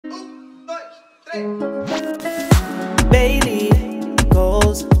Bailey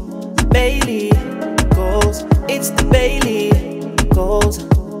goes, Bailey goes. It's the Bailey goes,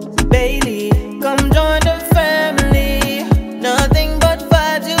 Bailey. Come join the family. Nothing but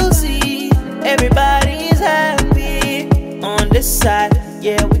vibes you see. Everybody's happy on this side.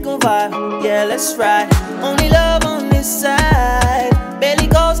 Yeah, we gon' vibe. Yeah, let's ride. Only love on this side. Bailey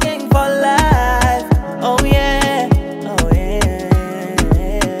goes gang for life. Oh yeah, oh yeah,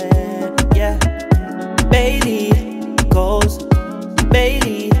 yeah. Bailey goes,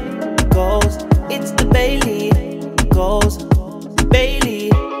 Bailey goes. It's the Bailey goes, Bailey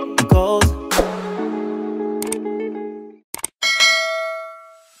goes.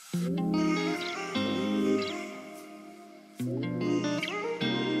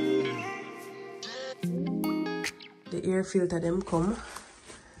 The air filter them come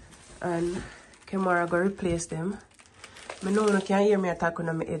and KEMAR go replace them. I know you can't hear me attacking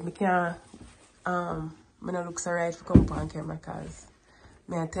on my head. I can't I don't look so right for come on camera because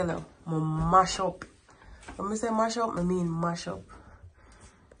I tell you, I mash up. When I say mash up, I mean mash up.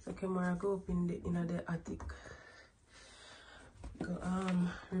 So KEMAR go up in the attic. Go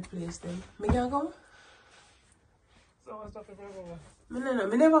replace them. Me can come? So what's up if I go? No,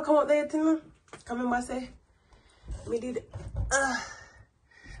 me never come up there till come and say me did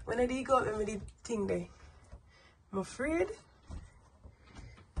when I did go up me did thing there. I'm afraid.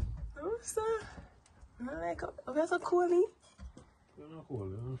 No sir. I like it. It's so cool, me. You're not cool.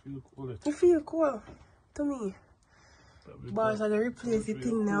 I don't feel cool. You feel cool to me. But I replace the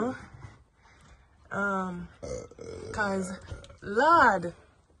thing now. Cause Lord,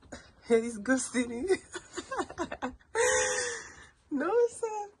 it's disgusting. No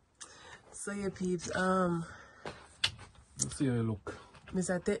sir. So yeah peeps, Let's see how you look.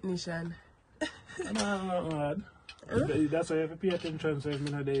 Mr. Technician. No, mad. That's why you have to pay attention so if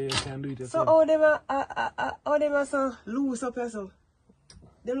you're not there, you can do it yourself. So how them are so loose up here so?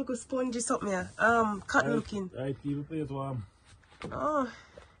 They look spongy something here. Cotton looking. Right, keep the place warm. Oh.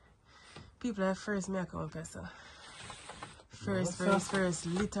 People are first me I come up here so. First,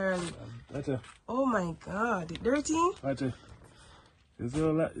 literally. That's it. Oh my god, dirty? That's it. You see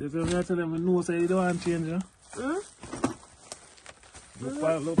me I tell them you know say you don't want to change, huh?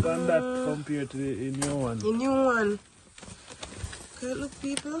 Look on that compared to the new one. The new one. Okay, look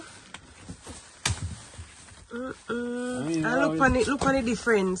people. I mean, look on the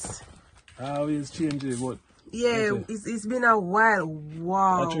difference. I always change it, but yeah, it's been a while.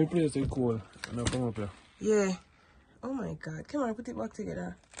 Wow. actually place it cool and I'll come up here. Yeah. Oh my god. Come on, put it back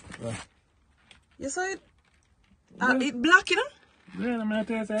together. Yeah. You saw it? It black, you know? Yeah, I'm gonna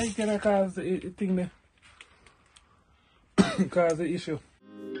tell you, it can cause the thing there. Cause the issue.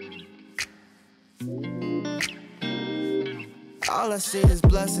 All I see is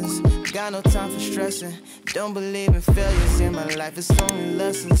blessings, got no time for stressing. Don't believe in failures in my life, it's only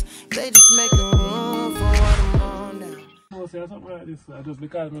lessons. They just making room for what I'm on now. No, say something like this, just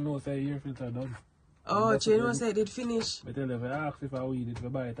because I know say ear filter done. Oh, you know say it did finish? I tell you, if I ask if I weed it, if I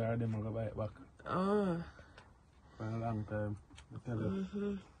buy it or them, I'm going to buy it back. Oh. For a long time. I tell you.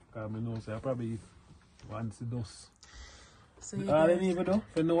 Because I know say I probably want to dust. So all they need to do,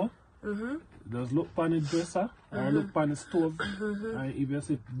 if you know, just look on the dresser or look on the stove and if you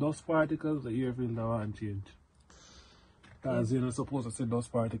see dust particles, the air filter won't change. Because you're not supposed to see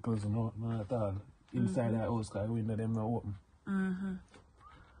dust particles, no, not at all. Inside the house because the window them not open.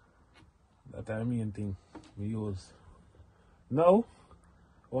 That's the main thing we use. Now,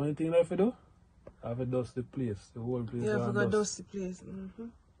 only thing I have to do, I have to dust the place, the whole place. Yeah, I forgot dust the place.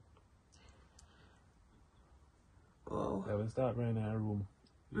 Wow. I will start right in a room.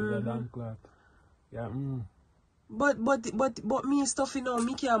 Use a damn cloth. Yeah, But me stuff you know,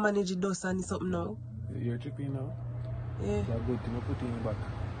 me can't manage the dust and something now. You're tripping now? Yeah. That's a good thing to put in your back.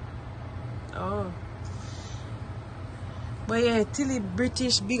 Oh. But yeah, Tilly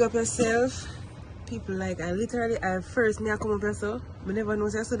British, big up yourself. People like, I first me I come up here so, I never know,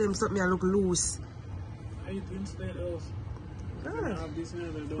 so I saw them something I look loose. I eat inside house.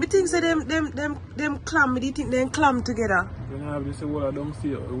 Me think so them clam, me think them clam together. When I have this wall of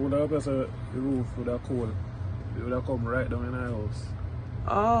downstairs, it would have the roof would have cold. It would have come right down in our house.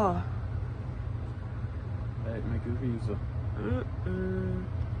 Oh. Like make you feel so.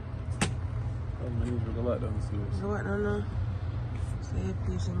 I need to go back downstairs. Go back down now. So yeah,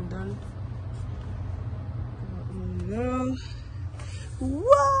 please I'm done. No.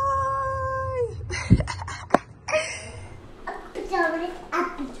 Why?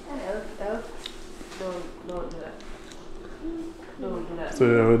 Don't do that. Don't do that. So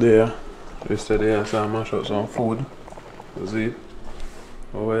over there, we said there, so I mash up some food. You see?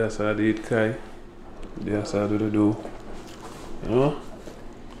 Over there, so I eat Kai. Yes, I do. You know?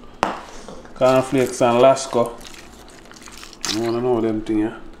 Cornflakes and Lasco. You wanna know them thing,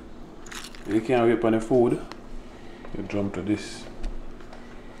 yeah? You can't whip on the food. You jump to this.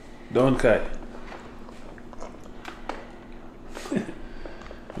 Don't cry.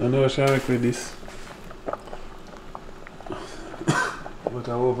 I know what I'm with this. But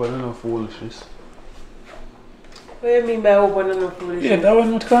I hope I don't know foolishness. What do you mean by open enough foolishness? Yeah, that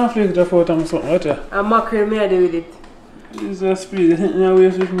one with conflict I thought I'm something. What? And mackerel me I do with it. This is a speed. You think you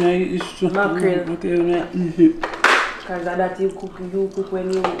waste with me, I eat it. Mackerel. Because Because that you cook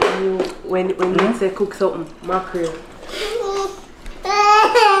when you say cook something. Mackerel.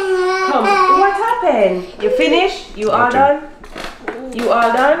 Come, what happened? You finished? You all done? You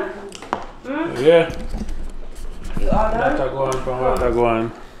all done? Hmm? yeah. You all done? That go on from what I go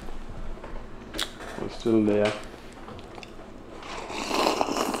on. We're still there.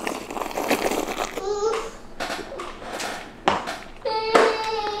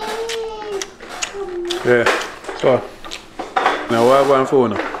 Yeah, so now what I go on for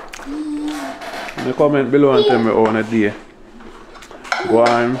now? You comment below and tell me how on a day. Go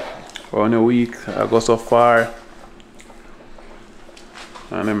on a week, I go so far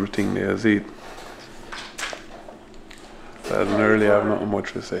and everything there, see it. So I don't really have nothing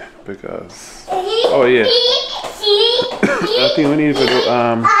much to say because oh yeah. I think we need to do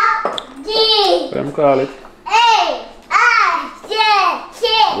what do you call it?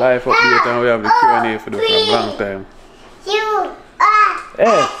 Life update, and we have the Q&A for the for a long time.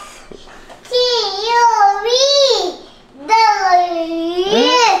 F.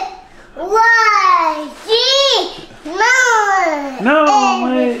 No,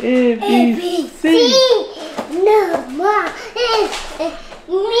 my A, B, C. No, more.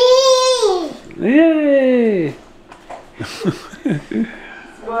 Me. Yay!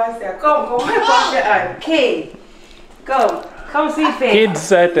 Come, pass your hand. K. Come see face.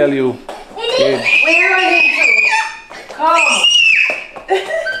 Kids, I tell you. Kids. Where are you to? Come.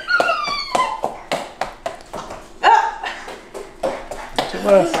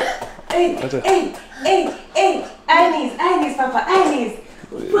 Hey. I knees, Papa, I knees.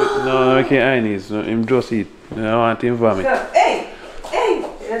 No, I can't knees. No, him just eat. I want him vomit. Hey.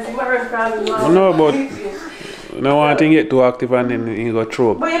 That's the more problem. No, but I want him to get too active and then he go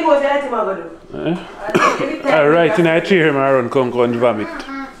throw up. But you know what I'm going to do? Alright, and I cheer him around, come vomit.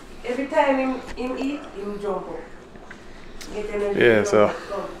 Every time him eat, him jump up. Yeah, so.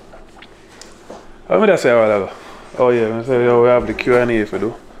 How did I say a while ago? Oh yeah, I said we have the Q&A for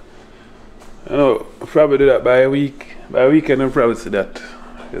do. You know, probably do that by a week. By a weekend, I'll probably see that.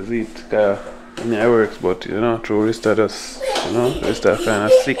 Because it works, but you know, through Rista just, you know, Rista kind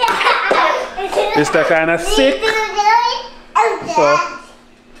of sick. Rista kind of sick.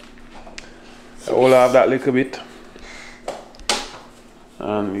 So, I'll have that little bit.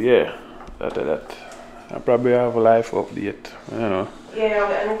 And yeah, after that, I probably have a life update, you know.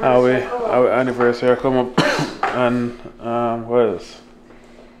 Yeah, our anniversary come up. And what else?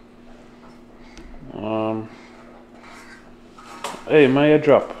 Hey, my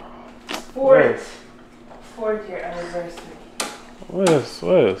drop. Fourth year anniversary. What else? I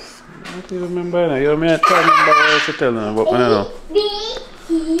don't even remember now. You may tell me about what else to tell them, but I don't know.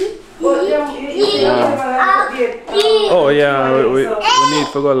 Oh yeah, we need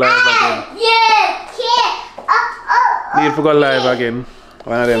to go live again. Need to go live again.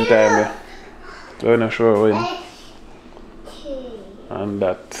 One of them time. We're not sure when. And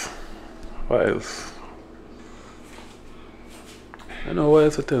that. What else? I don't know what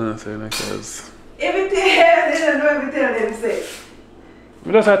else to tell them, because everything else, they don't know everything them say.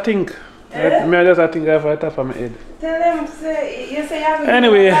 I just think. I think I have a top of my head. Tell them, say, you say you have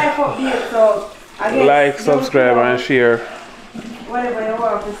anyway, life update, so I guess like, subscribe, and share. Whatever you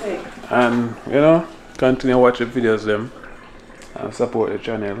want to say. And, you know, continue watching videos them and support the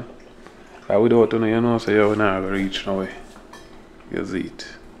channel. Without you know, so you're not going to reach no way. You see it.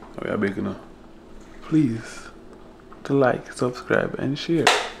 We are big enough. Please, to like, subscribe, and share.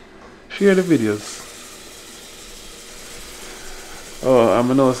 Share the videos. Oh,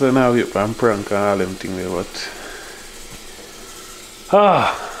 I'm not so now I'm prank and all them things there, but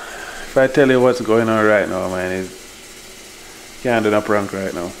if I tell you what's going on right now, man, can't do no prank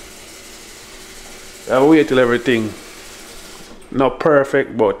right now. I'll wait till everything not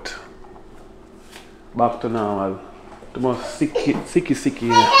perfect, but back to normal. The most sicky. I'm thinking, you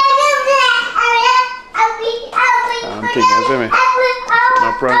see me?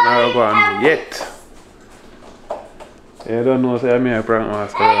 No prank now go on yet. You don't know, say I'm a prank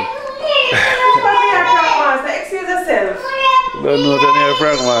master. Excuse yourself. Don't know any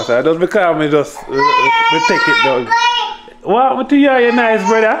Frank Master. Just because me just me take it down. What me to hear you nice,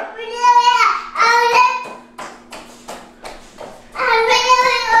 brother?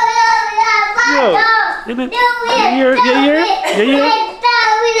 Yo, you hear?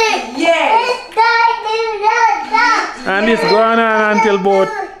 Yes. And it's going on until about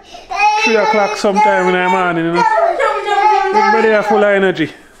 3 o'clock sometime in the morning, you know. Everybody are full of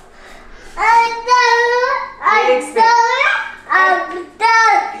energy.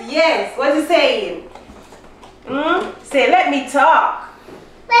 Yes, what's he saying? Say, let me talk.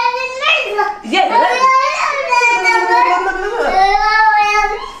 Yes,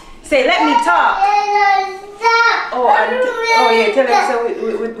 say, let me talk. Oh, yeah, tell them so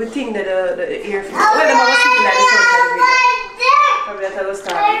we think that the earphone. Well, the mama sitting at the front of the video. Probably that's how we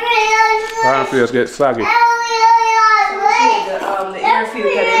started. Cornflakes get soggy. The ear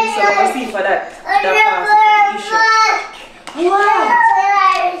filter them, so we'll see for that issue. What?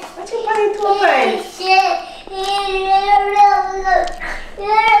 What you putting to a pen?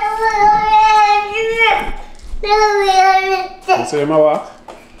 You see my what?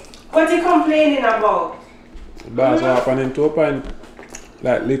 What you complaining about? The boss walk on him to open,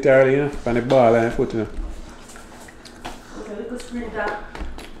 like literally, you know, on the ball and the foot, you know. Okay, little sprinter.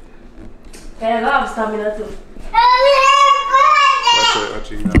 I love stamina too.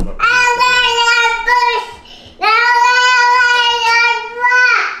 Watch it, you know.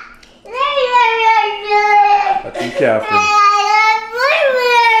 Watch him careful.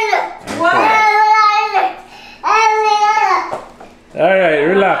 Alright,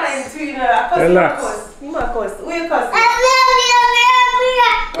 relax. Relax.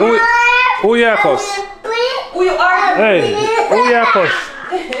 Who you cuss? Who you are? Hey, who you cuss?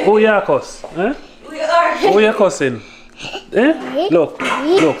 Who you cuss? Eh? Who you cussing? Eh? Look,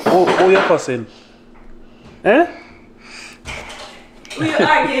 who you cussing? Eh? Who you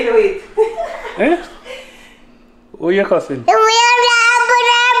arguing with? Eh? Who you cussing?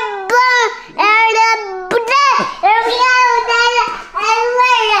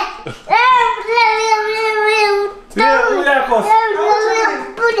 Yeah, who you cuss?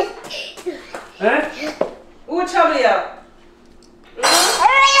 Eh? Who trouble you?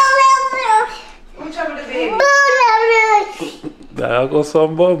 Who trouble the baby? There goes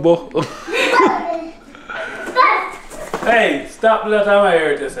some bumbo. Hey, stop letting me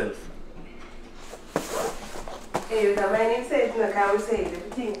hurt yourself. Hey, you can mind him say it, no, can we say it?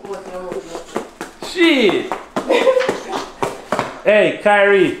 Everything what you want. Shit! Hey,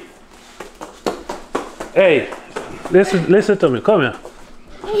 Kyrie. Hey, listen to me. Come here.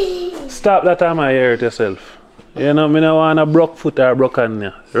 Stop that time I hurt yourself. You know, me no want a broke foot or broken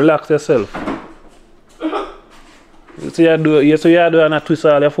knee. Relax yourself. You see you do and a twist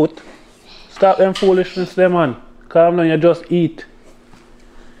all your foot. Stop them foolishness, them man. Calm down, you just eat.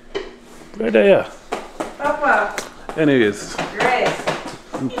 Right there. Papa. Anyways, Rest.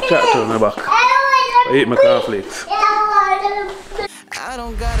 chat to me back. I eat my cornflakes. I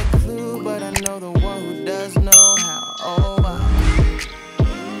don't got a clue, but I know the one who does know how. Oh, wow.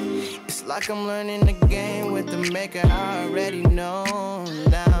 It's like I'm learning the game with the maker I already know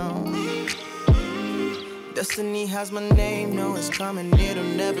now. Destiny has my name, no, it's coming, it'll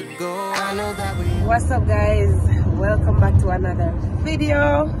never go. I know that we. What's up, guys? Welcome back to another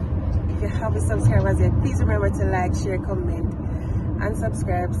video. If you haven't subscribed as yet, please remember to like, share, comment, and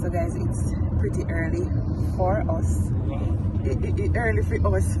subscribe. So, guys, it's pretty early for us. Early for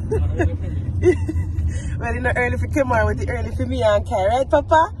us. Well, it's not early for KEMAR, but it's early for me and Kai, right,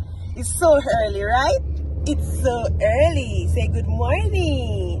 Papa? It's so early, right? It's so early. Say good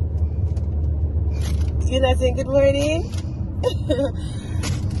morning. You're not saying good morning?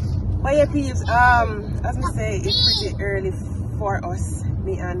 But yeah, peeps, as we say, it's pretty early for us,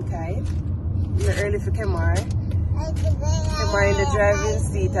 me and Kai. We're early for KEMAR. KEMAR in the driving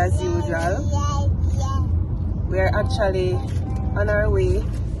seat as usual. We're actually on our way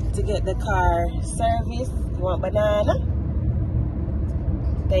to get the car serviced. You want banana?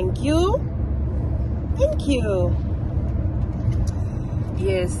 Thank you. Thank you.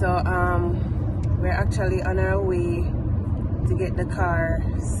 Yeah, so we're actually on our way to get the car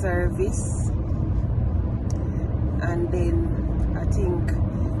serviced, and then I think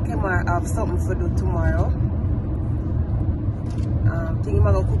KEMAR have something to do tomorrow. I think I'm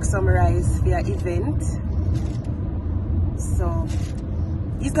gonna cook some rice for an event, so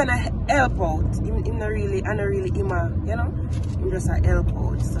he's gonna help out. I'm not really, you know, I'm just a help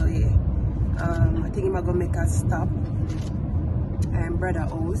out. So yeah, I think I'm gonna make a stop. Brother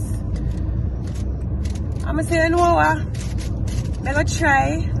house. I'm gonna say, you know what? I'm gonna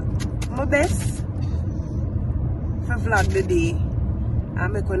try my best to vlog the day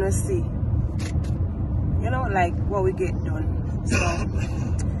and we're gonna see, you know, like what we get done. So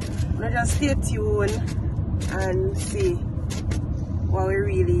now just stay tuned and see what we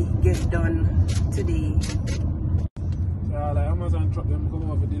really get done today. So like Amazon truck them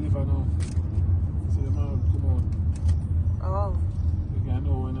come over deliver now. So them out come out. Oh. You can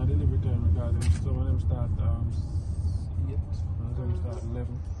know when I deliver time because them, some of them start 8, and some start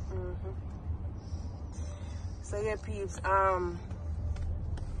 11. So yeah, peeps,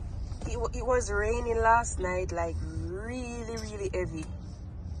 it was raining last night, like really heavy,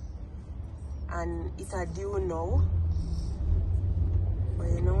 and it's a due now, but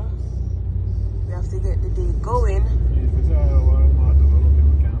you know, we have to get the day going. If it's Walmart, we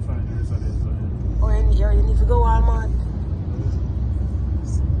can't find the rest of this. Oh, and you need to go Walmart.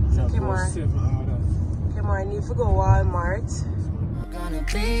 Yeah, KEMAR, 7 orders. KEMAR, I need to go Walmart. Gonna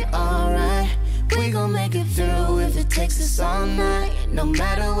be alright. We gon' make it through if it takes us all night. No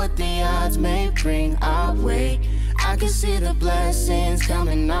matter what the odds may bring our way, I can see the blessings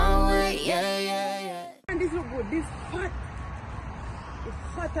coming our way. Yeah. And this look good. This fat. The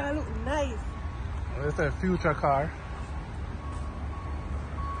fat and look nice. It's a future car.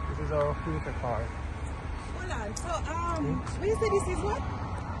 This is our future car. Hold on. So when you say this is what?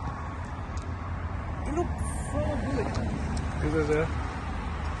 It looks so good. This is a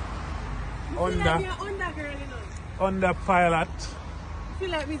Honda. Like Honda girl, you know. Honda Pilot. I feel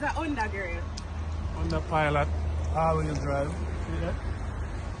like we're a Honda girl. Honda Pilot. All-wheel drive. See that?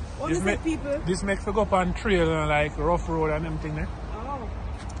 What is it, people? This makes you go up on trail and like rough road and everything there. Oh.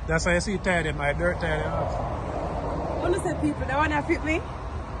 That's why you see tire them, my dirt tire them. What is it, people? That one that fit me?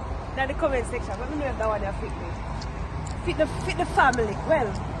 That's the comment section. Let me know if that one that fit me. Fit the family. Well,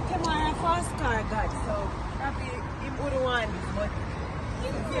 KEMAR a fast car god, so probably him would want this, but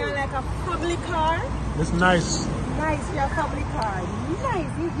if you're like a family car, It's nice. nice for a family car.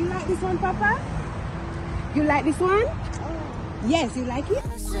 Nice. You like this one, Papa? You like this one? Yes, you like it?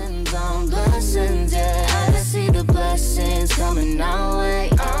 Blessings on blessings, yeah. I can see the blessings coming our way.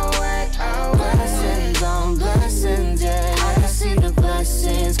 Blessings on blessings, yeah. I can see the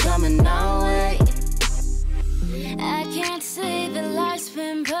blessings coming our way. I can't say that life's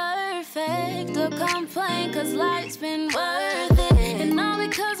been perfect or complain, cause life's been worth it. And all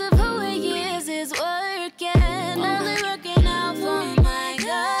because of who he is working, only working out for my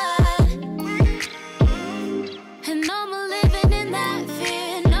God. And no more living in that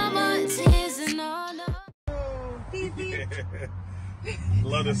fear, no more tears and no.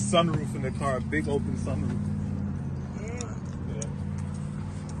 Love the sunroof in the car, big open sunroof. Yeah.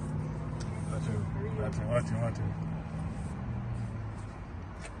 Watch it. Watch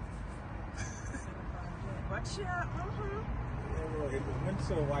out. It was meant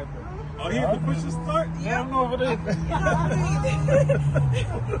to wiper. Oh, you have to push the start? Yeah, I'm over there.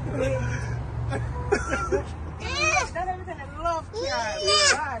 That's everything I love here.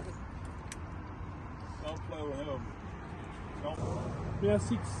 God. Don't play with him. We are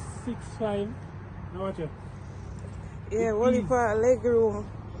 6'5". Now watch it. Yeah, what if a leg room?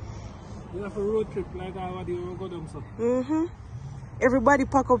 We have a road trip like our day we go down so. Everybody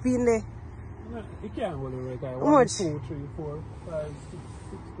pack up in there. No, you can't hold it right there. How much? 1, 2, 3, 4, 5,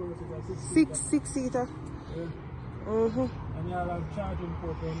 6 persons. 6 seater. Yeah. And you have a charging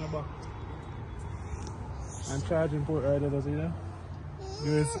port on your back. And charging port right there, see that?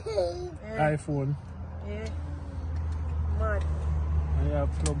 There's iPhone. Yeah. Mad. And you have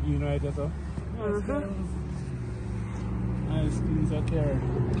plug in right there, so. Nice piece of care.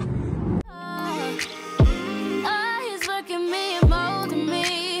 He's working me and molding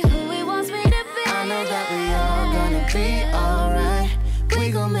me, who he wants me to be. I know that we all gonna be alright.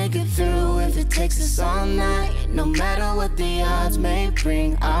 We gon' make it through if it takes us all night. No matter what the odds may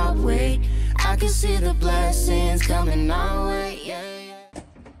bring our way, I can see the blessings coming our way. Yeah.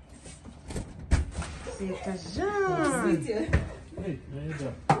 Hey, there you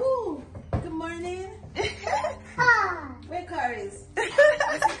go. Ooh, good morning. Where car is?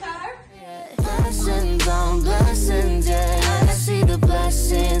 Where's the car? Blessings on blessings, yeah. I can see the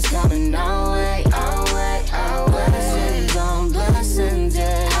blessings coming our way. Blessings on blessings,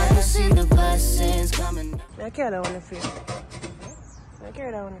 yeah. I can see the blessings coming. I carry that one for you. I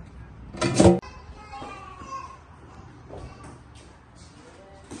carry that one.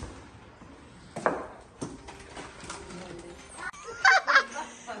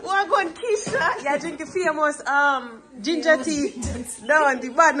 What going Keisha? Yeah, drink the famous ginger tea. That one, the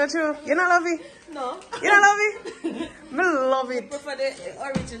bad, not true. You not love it? No. You don't love it? Me love it. For the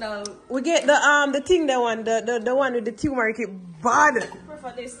original. We get the thing, the one with the turmeric bad.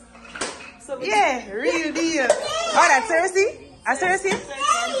 Prefer this. Yeah, real deal. Oh, that's Cersei? Cersei?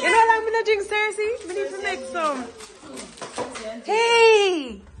 You know how long I'm gonna drink Cersei? We need to make some.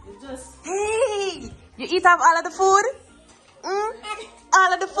 Hey! Hey! You eat up all of the food?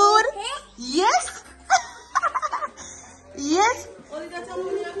 All of the food? Yes? Yes?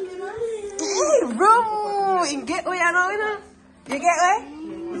 Hey, room! You get where you know, you know? You get where?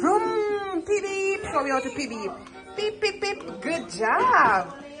 Room! Peep beep! Show me how to peep beep. Beep, beep, beep. Good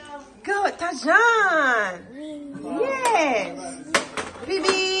job. Good, Tajan. Yes. Beep,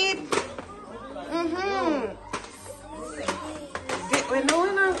 beep. Get, we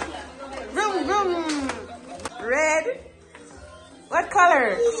know. Room, room. Red. What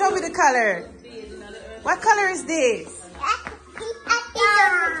color? Show me the color. What color is this?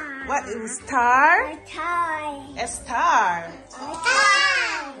 What is star? A star.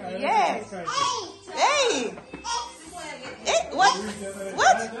 Yes. Hey. Hey,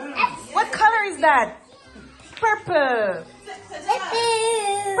 what color is that? Purple.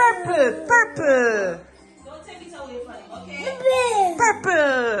 Purple. Purple. Don't take it away from him, okay?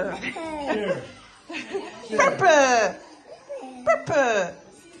 Purple. Purple. Purple.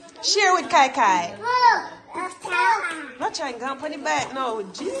 Share with Kai Kai. Not trying to put it back. No.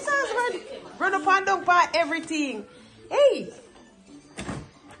 Jesus, run up and down by everything. Hey.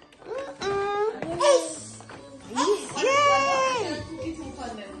 Yay!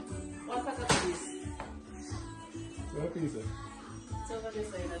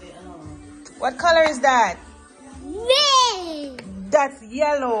 What color is that? Red. That's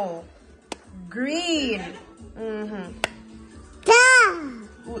yellow. Green.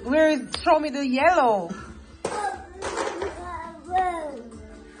 Where is, show me the yellow.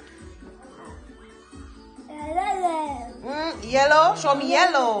 Yellow? Show me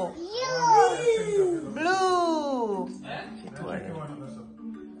yellow. Blue.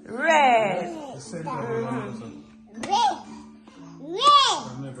 Red.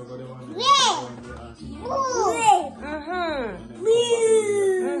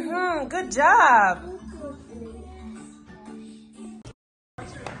 Good job.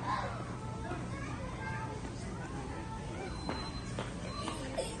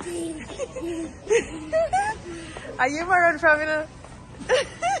 Are you running from me?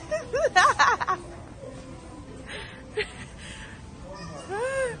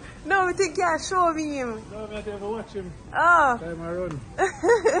 No, we think you show me him. No, I never watch him. Oh. Time I run.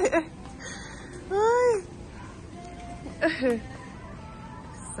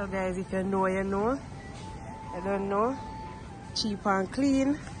 So guys, if you know, you know. I don't know. Cheap and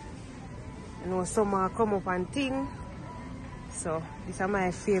clean. You know, summer come up and thing. So these are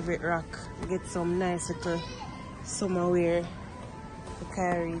my favorite rock. Get some nice little summer wear to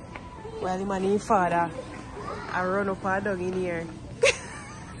carry. While the man and father I run up and down in here.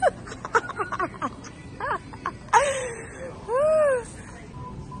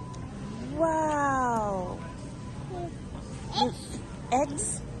 Wow.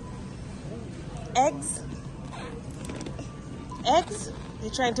 Eggs? Eggs? Eggs? You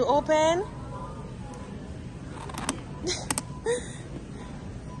trying to open?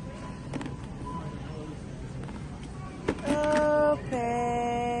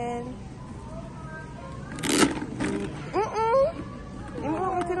 Open. You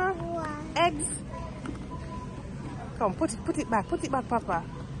want me to know? Eggs? Come, put it back, Papa.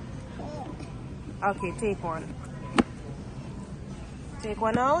 Okay, take one. Take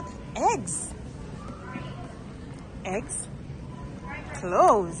one out. Eggs. Eggs.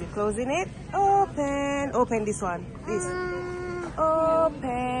 Close. You're closing it. Open. Open this one. This.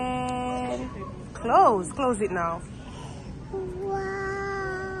 Open. Close. Close it now.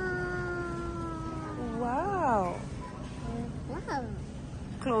 Wow. Wow.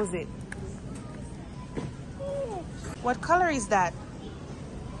 Close it. What color is that?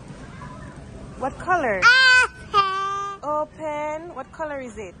 What color? Open. What color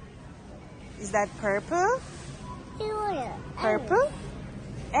is it? Is that purple? Purple?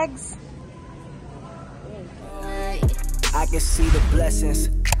 Eggs? I can see the blessings,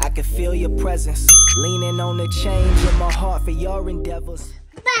 I can feel your presence, leaning on the change in my heart for your endeavors.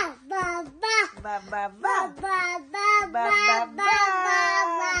 Ba ba ba. Ba ba Ba ba. ba ba ba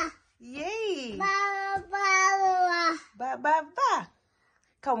ba. Yay. Ba ba Ba ba ba.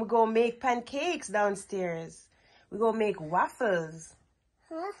 Come, we go make pancakes downstairs. We go make waffles.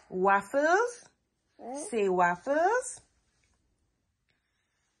 Huh? Waffles? Say waffles.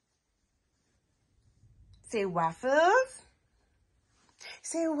 Say waffles.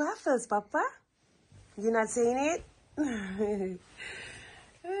 Say waffles, Papa. You're not saying it?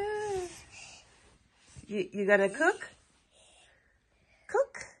 You gonna cook?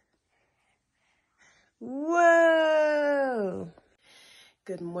 Cook? Whoa!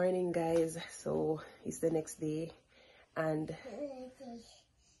 Good morning, guys. So it's the next day and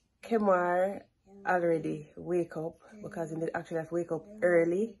KEMAR already wake up because he did actually have to wake up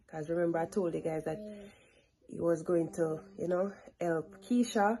early, because remember I told you guys that he was going to, you know, help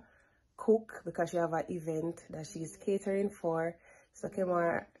Keisha cook because she have an event that she's catering for. So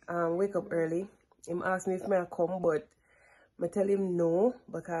KEMAR wake up early. He asked me if I come, but I tell him no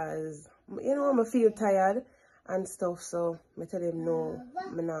because, you know, I feel tired and stuff. So I tell him no,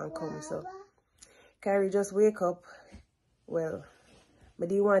 I not come. So Carrie just wake up. Well, I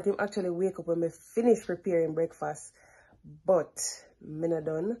didn't want him actually wake up when I finish preparing breakfast, but I'm not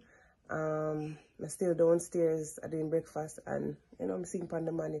done. I'm still downstairs doing breakfast, and you know I'm sitting on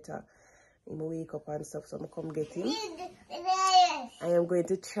the monitor. I'm wake up and stuff, so I'm come get him. I am going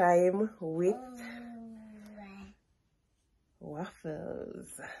to try him with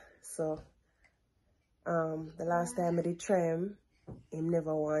waffles. So the last time I did try him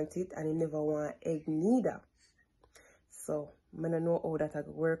never want it, and he never want egg neither. So I don't know how that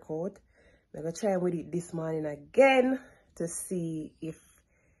will work out. I'm gonna try with it this morning again to see if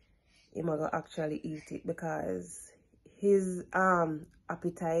I'm gonna actually eat it, because his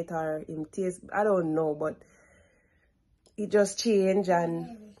appetite or him taste, I don't know, but it just change,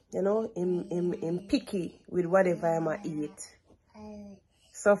 and you know him picky with whatever I'ma eat.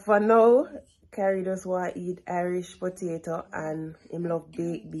 So for now, Carrie just want to eat Irish potato and him love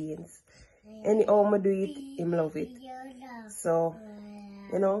baked beans. Anyhow I do it, him love it. So,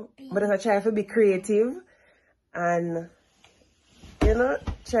 you know, but I try to be creative and, you know,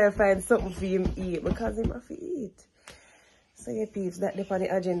 try to find something for him to eat, because him have to eat. So yeah, peeps, that's on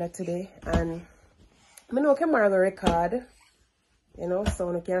the agenda today. And I know KEMAR will record, you know,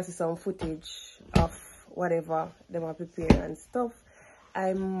 so you can see some footage of whatever they will prepare and stuff.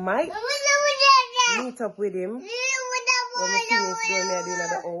 I might meet up with him when we finish doing at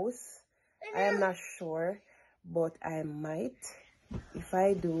the house. I am not sure, but I might. If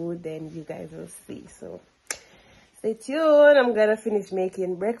I do, then you guys will see. So stay tuned. I'm gonna finish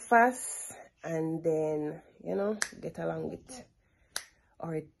making breakfast and then, you know, get along with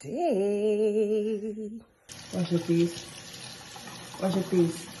our day. Wash your face. Wash your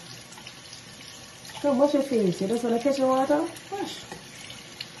face. Come, wash your face. You just want to catch your water? Wash.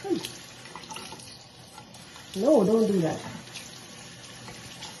 Come. No, don't do that.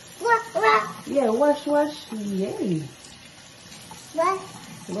 Yeah, wash. Yay. Wash.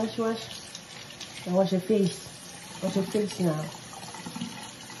 Now wash your face. Wash your face now.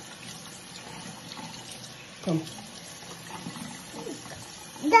 Come.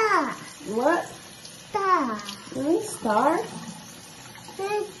 Da. What? Da. Star?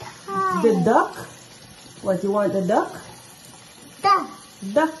 Da. The duck? What, you want the duck? Da.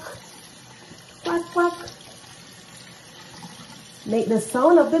 Duck. Quack. Make the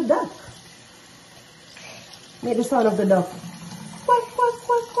sound of the duck. Make the sound of the duck.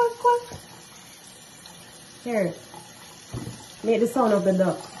 Quack. Here. Make the sound of the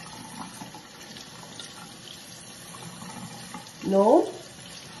duck. No.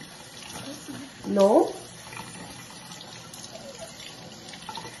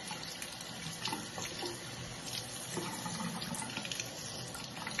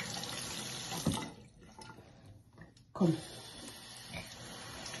 Come.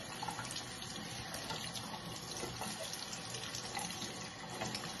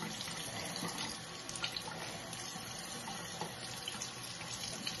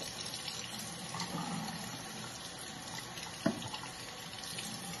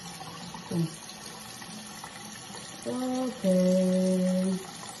 Okay.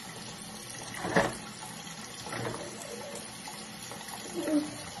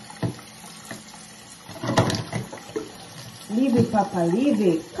 Leave it, Papa, leave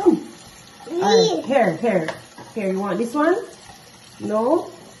it. Come. Alright, here. Here, you want this one?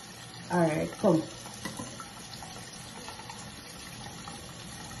 No? Alright, come.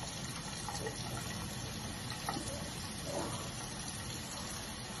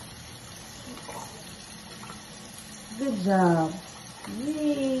 Good job.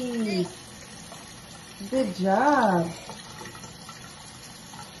 Yay. Good job.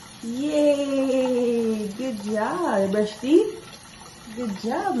 Yay. Good job. Brush teeth. Good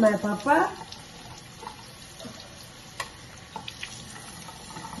job, my papa.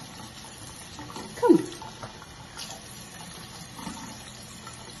 Come.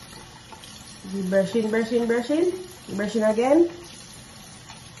 You brushing. Brushing again.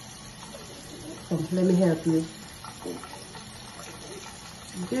 Come, let me help you.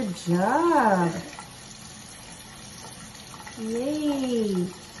 Good job. Yay.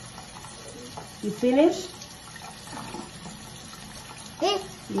 You finish?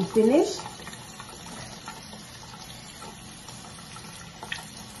 You finish?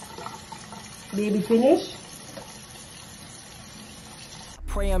 Baby, finish?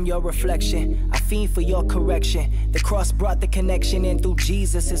 Pray I'm your reflection. I fiend for your correction. The cross brought the connection, and through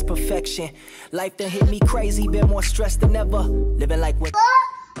Jesus is perfection. Life done hit me crazy, been more stressed than ever. Living like what?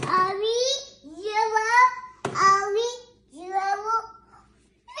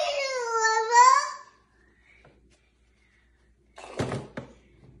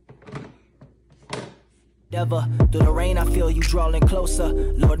 Ever. Through the rain, I feel you drawing closer.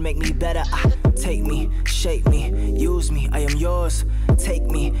 Lord, make me better. Take me, shape me, use me. I am yours. Take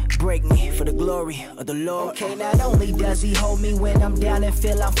me, break me for the glory of the Lord. Okay, not only does he hold me when I'm down and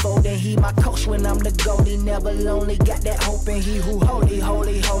feel I'm folding, he my coach when I'm the goal. He never lonely. Got that hope in he who holy,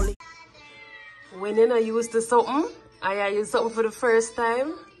 holy, holy. When you're not used to something, and you use something for the first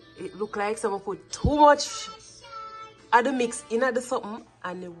time, it look like someone put too much of the mix in at the something,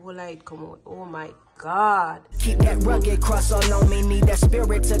 and the whole light come out. Oh my God. Keep that rugged cross all on me. Need that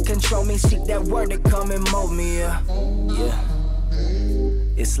spirit to control me. Seek that word to come and mold me. Yeah.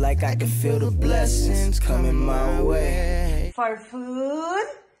 It's like I can feel the blessings coming my way. For food,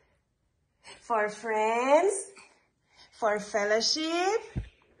 for friends, for fellowship,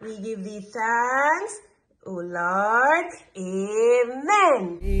 we give thee thanks, oh Lord.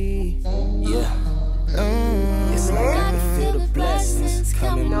 Amen. Yeah. It's like I can feel the blessings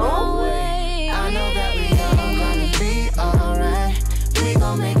coming my way. I know that we all gonna be alright. We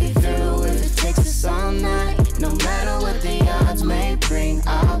gon' make it through if it takes us all night. No matter what the odds may bring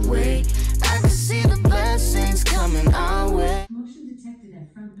our way, I can see the blessings coming our way. Motion detected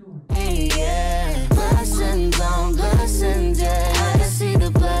at front door. Yeah, blessings on blessings, yeah. I can see the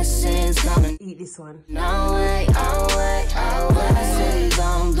blessings coming. Eat this one. Our way, our way, our way. Blessings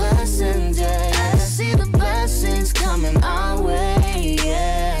on blessings, yeah. I can see the blessings coming our way,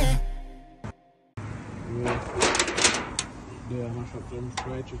 yeah. There, I'm mash up them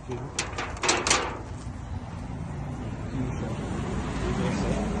fried chicken.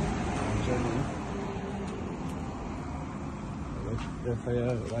 If I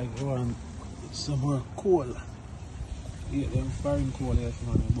like you want some more coal, eat them foreign coal here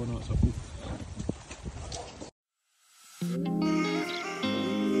for me, but not so cook.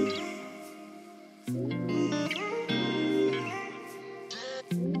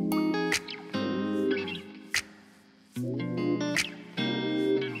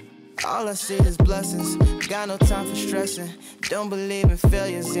 All I see is blessings, got no time for stressing. Don't believe in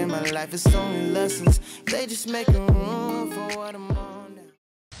failures in my life, it's only lessons. They just making room for what I'm on now.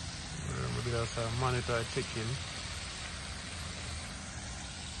 Maybe that's a monitor ticking.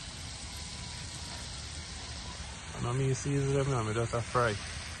 And I mean, see them now, I just a fry.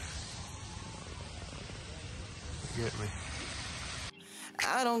 Get me?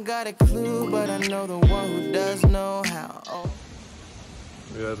 I don't got a clue, but I know the one who does know how. Oh.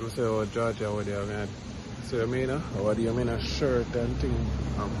 Yeah, as we say about Georgia, what do you mean? So I mean, what do you mean a shirt and thing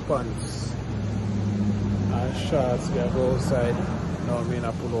and pants and shorts, you go outside, now I mean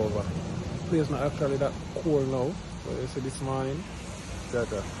I pull over. The place not actually that cold now, but you see this morning, that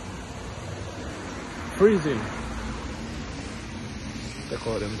freezing. Take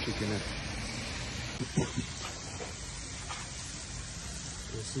out them chicken here.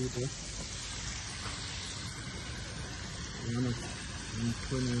 You see it there?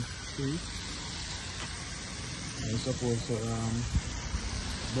 23. I'm supposed to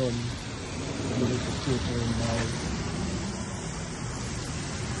done the catering by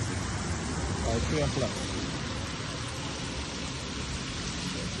 3 o'clock.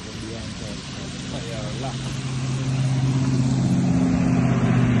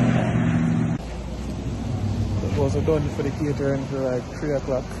 Supposed to done for the catering for like 3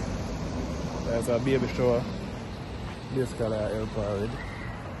 o'clock. There's a baby shower. This color help her with.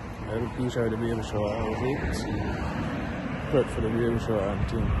 I'll teach her the baby shower outfit. Prep for the baby shower and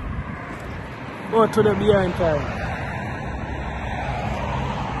thing. Go to the behind time.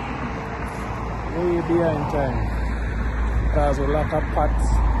 Way behind time. Because we lack of pots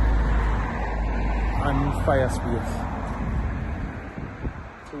and fire space.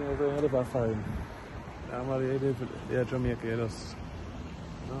 So we're going to live a foreign. Normally they are Jamaica just.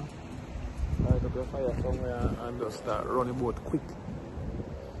 No? Light up the fire somewhere and just start running boat quick.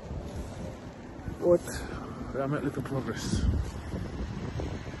 But we have made little progress.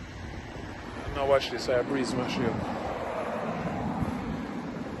 Now watch this, I breeze my shoe.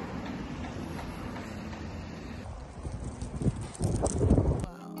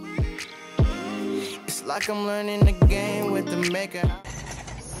 It's like I'm learning the game with the maker.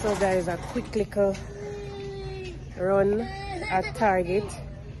 So guys, a quick little run at Target.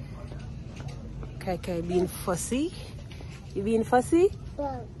 Kai being fussy. You being fussy?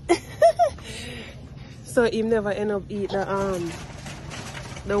 Yeah. So he never end up eat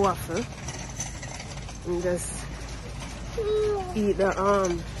the waffle. And just eat the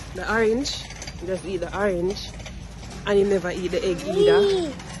orange. Just eat the orange. And he never eat the egg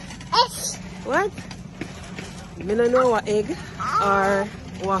either. What? I don't know what egg or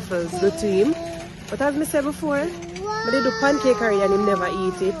waffles do to him. But as I said before, I did do pancake curry and he never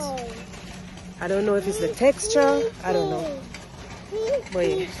eat it. I don't know if it's the texture. I don't know. But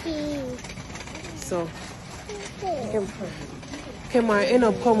yeah. So, KEMAR end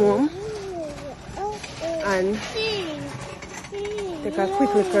up come home and take a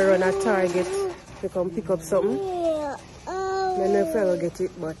quick little run at Target to come pick up something. I don't know if I will get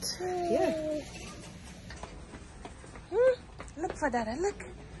it, but yeah. Look for Dada, look.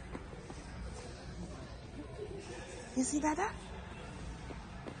 You see Dada?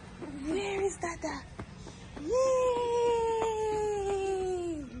 Where is Dada? Yay!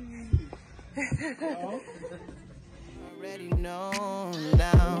 Already known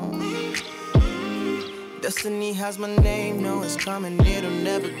down. Destiny has my name, know it's coming, it'll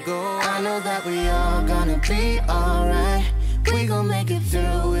never go. I know that we all gonna be alright. We gon' make it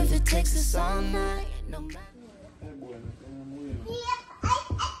through if it takes us all night. No matter.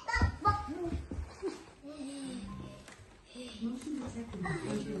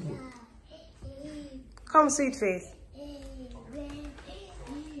 Come, sweet face.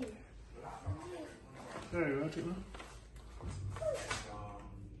 Sorry, watch it now.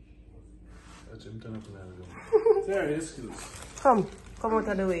 That's him turn up and sorry, excuse. Come out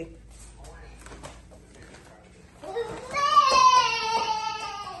of the way.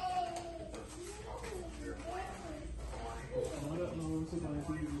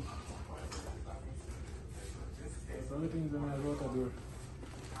 That's the only things that I wrote to do.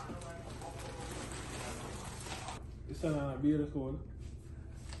 Ristananna beautiful.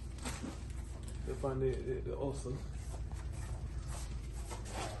 They find the awesome.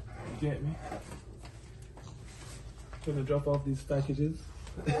 You get me? Gonna drop off these packages.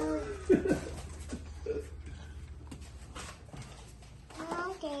 Okay.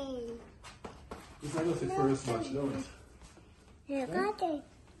 This is just the first batch, don't it? Yeah, got it.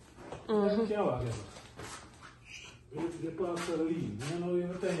 The parks are lean. You know,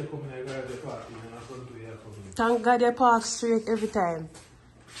 every time you come in, I grab the park, you know, front to your company. Thank God they park straight every time.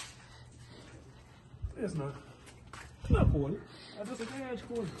 It's not. It's not cold. I just think it's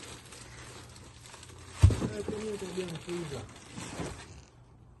cold.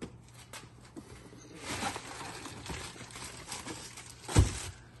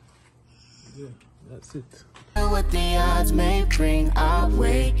 Yeah, that's it. What the odds may bring our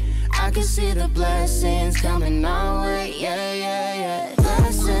way. I can see the blessings coming our way. Yeah, yeah, yeah.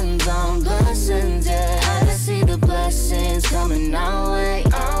 Blessings on blessings, yeah. I can see the blessings coming our way.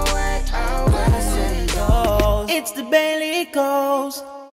 Our way, our way. Blessings on. It's the Bailey Coast.